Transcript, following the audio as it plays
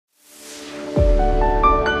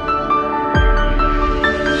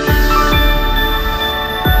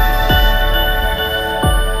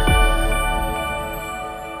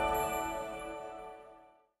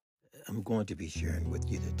going to be sharing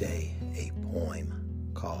with you today a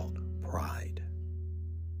poem called Pride.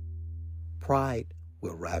 Pride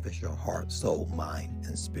will ravish your heart, soul, mind,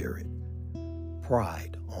 and spirit.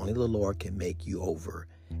 Pride, only the Lord can make you over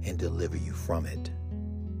and deliver you from it.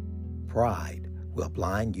 Pride will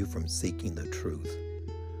blind you from seeking the truth.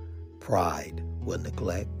 Pride will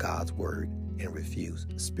neglect God's word and refuse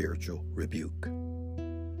spiritual rebuke.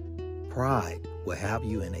 Pride will have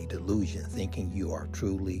you in a delusion thinking you are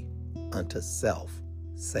truly unto self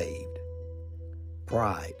saved.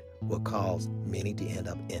 Pride will cause many to end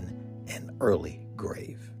up in an early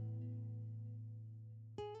grave.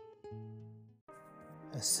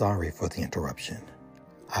 Sorry for the interruption.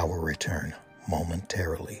 I will return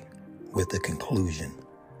momentarily with the conclusion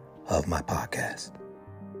of my podcast.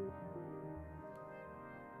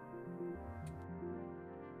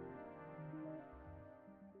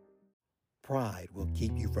 Pride will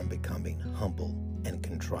keep you from becoming humble and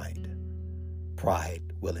contrite. Pride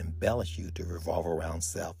will embellish you to revolve around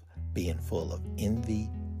self, being full of envy,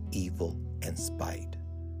 evil, and spite.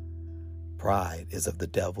 Pride is of the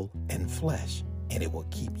devil and flesh, and it will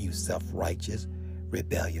keep you self-righteous,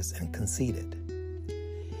 rebellious, and conceited.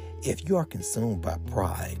 If you are consumed by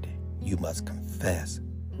pride, you must confess,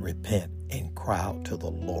 repent, and cry out to the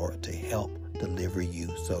Lord to help deliver you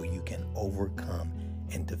so you can overcome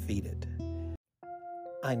and defeat it.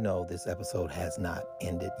 I know this episode has not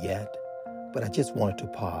ended yet, but I just wanted to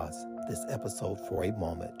pause this episode for a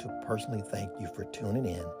moment to personally thank you for tuning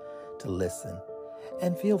in to listen,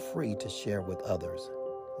 and feel free to share with others.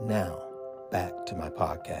 Now, back to my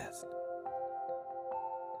podcast.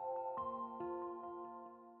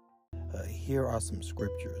 Here are some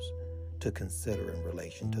scriptures to consider in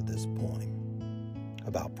relation to this poem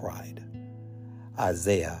about pride.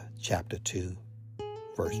 Isaiah chapter 2,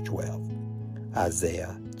 verse 12.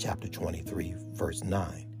 Isaiah chapter 23, verse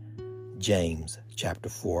 9. James chapter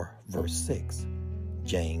 4, verse 6.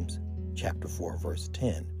 James chapter 4, verse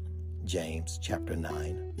 10. James chapter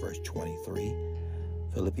 9, verse 23.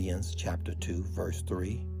 Philippians chapter 2, verse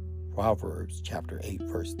 3. Proverbs chapter 8,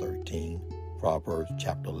 verse 13. Proverbs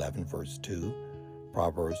chapter 11, verse 2.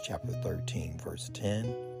 Proverbs chapter 13, verse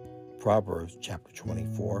 10. Proverbs chapter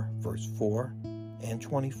 24, verse 4 and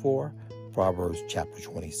 24. Proverbs chapter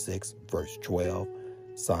 26, verse 12.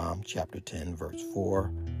 Psalm chapter 10, verse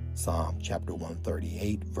 4. Psalm chapter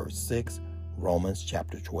 138, verse 6. Romans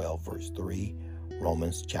chapter 12, verse 3.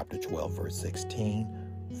 Romans chapter 12, verse 16.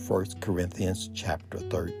 1 Corinthians chapter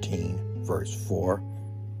 13, verse 4.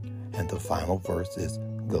 And the final verse is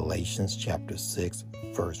Galatians chapter 6,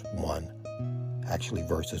 verse 1. Actually,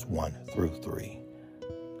 verses 1 through 3.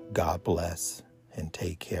 God bless and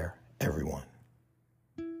take care, everyone.